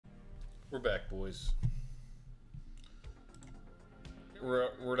We're back, boys. We're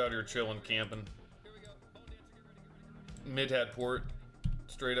out here chilling, camping. Mid-hat port,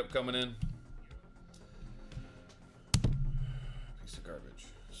 straight up coming in. Piece of garbage.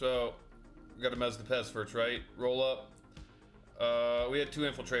 So, we got to mez the pest first, right? Roll up. We had 2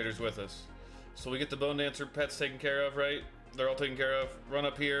 infiltrators with us. So we get the Bone Dancer pets taken care of, right? They're all taken care of. Run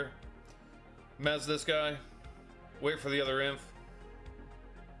up here. Mez this guy. Wait for the other inf.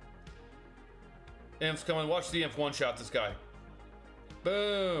 Inf's coming. Watch the inf one-shot this guy.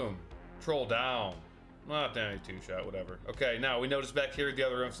 Boom. Troll down. Not damn 2-shot, whatever. Okay, now we notice back here the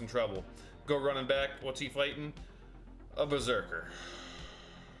other inf's in trouble. Go running back. What's he fighting? A berserker.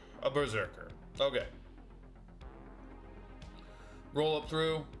 A berserker. Okay. Roll up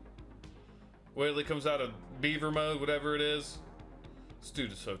through. Wait till he comes out of beaver mode, whatever it is. This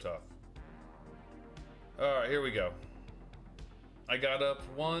dude is so tough. Alright, here we go. I got up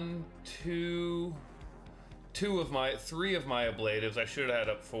 3 of my ablatives. I should have had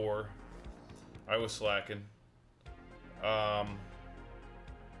up 4. I was slacking.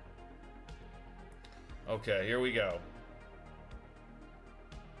 Okay, here we go.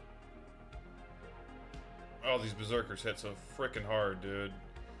 Oh, these berserkers hit so freaking hard, dude.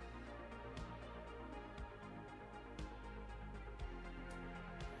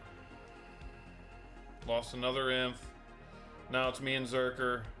 Lost another inf. Now it's me and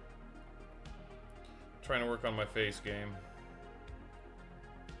Zerker. Trying to work on my face game.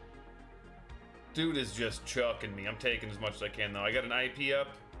 Dude is just chucking me. I'm taking as much as I can though. I got an IP up.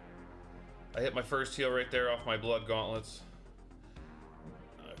 I hit my first heal right there off my blood gauntlets.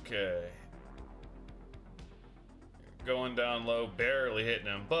 Okay. Going down low, barely hitting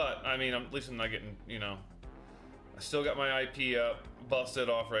him. But, I mean, at least I'm not getting, you know. I still got my IP up. Busted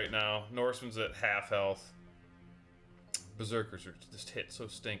off right now. Norseman's at half health. Berserkers are just hit so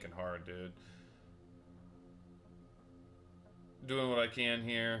stinking hard, dude. Doing what I can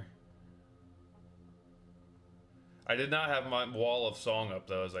here. I did not have my wall of song up,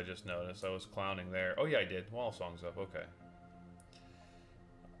 though, as I just noticed. I was clowning there. Oh, yeah, I did. Wall of song's up. Okay.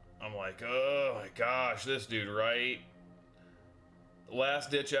 I'm like, oh, my gosh, this dude, right?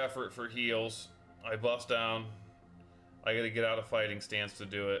 Last-ditch effort for heals. I bust down. I gotta get out of fighting stance to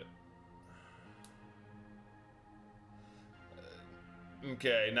do it.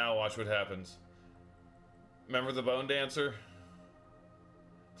 Okay, now watch what happens. Remember the Bone Dancer?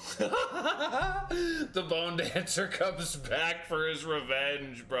 The Bone Dancer comes back for his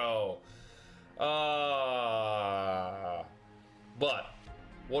revenge, bro. But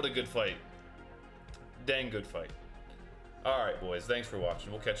what a good fight. Dang good fight. Alright, boys. Thanks for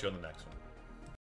watching. We'll catch you on the next one.